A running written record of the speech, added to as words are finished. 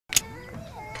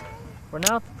We're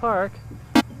now at the park.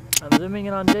 I'm zooming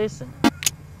in on Jason.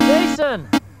 Jason!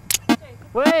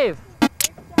 Wave!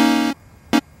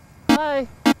 Hi!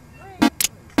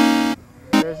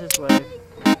 There's his wave.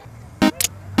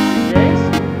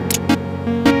 Jace?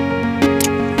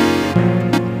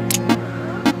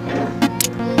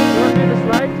 You want me to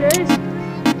slide, Jace?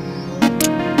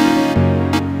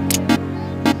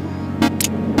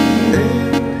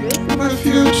 In my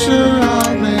future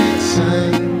I'll make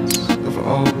sense of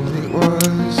all it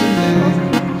was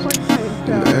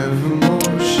and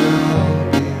evermore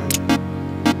shall be.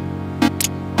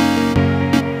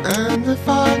 And if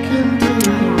I can do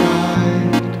it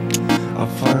right, I'll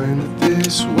find that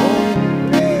this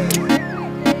won't be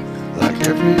like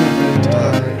every other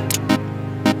time,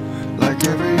 like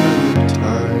every other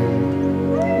time.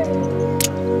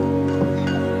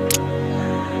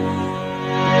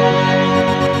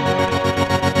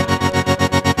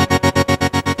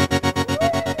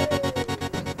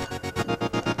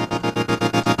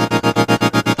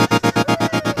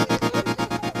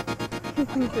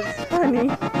 It's funny.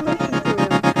 Listen to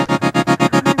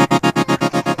him.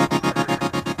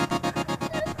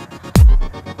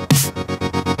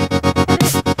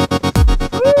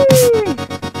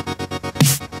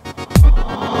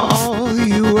 All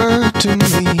you were to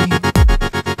me,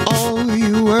 all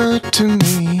you were to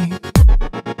me,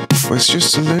 was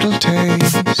just a little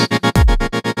taste,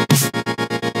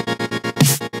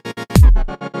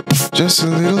 just a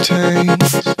little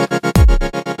taste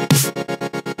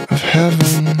of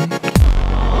heaven.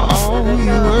 All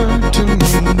you were to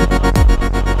me,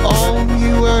 all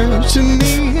you were to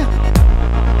me,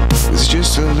 was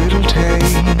just a little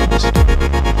taste,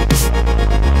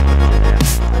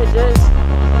 Hey, Jace.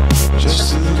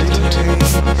 just a little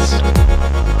taste.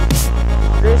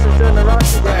 Jason's doing the rock of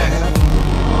again. heaven.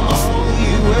 All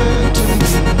you were to me,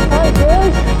 Hi,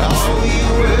 Jace. all you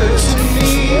were to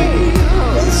me,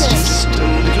 was just a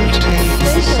little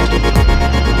taste,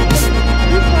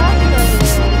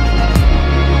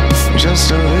 just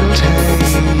a little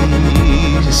taste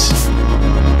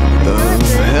of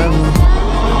heaven.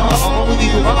 All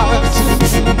you are to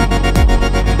me,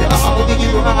 all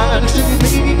you are to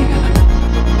me,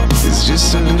 is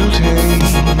just a little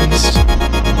taste,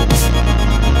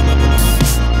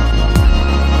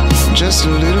 just a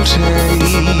little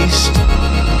taste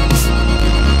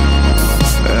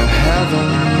of heaven.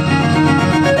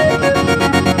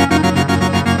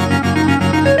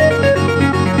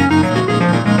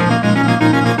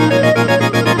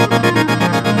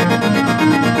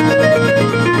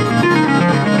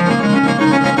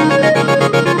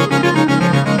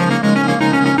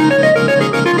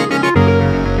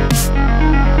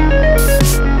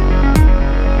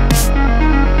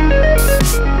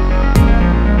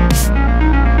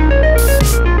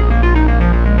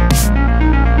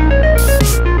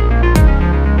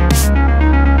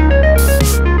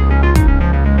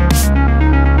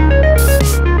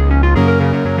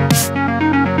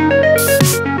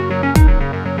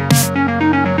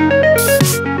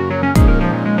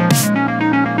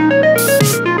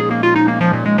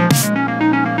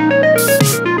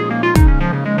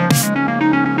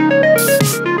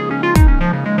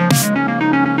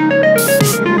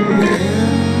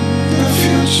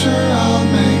 I'll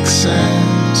make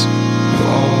sense of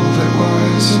all that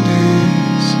was and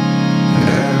is and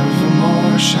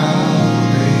evermore shall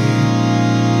be.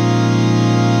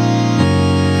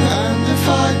 And if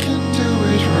I can do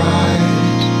it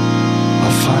right,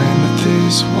 I'll find that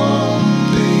this won't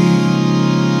be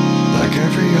like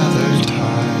every other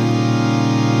time,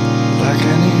 like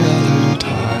any other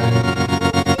time.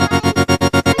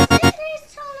 He's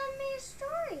telling me a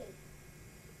story.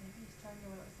 Maybe he's telling you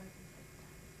what it was like.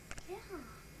 Yeah.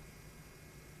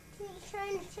 He's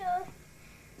trying to show.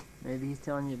 Maybe he's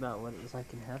telling you about what it was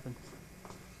like in heaven.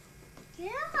 Yeah.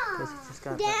 Because he just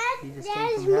got Dad, he just Dad came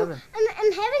is from more, heaven.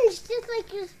 and heaven's just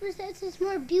like yours, but it's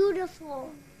more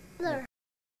beautiful. Look.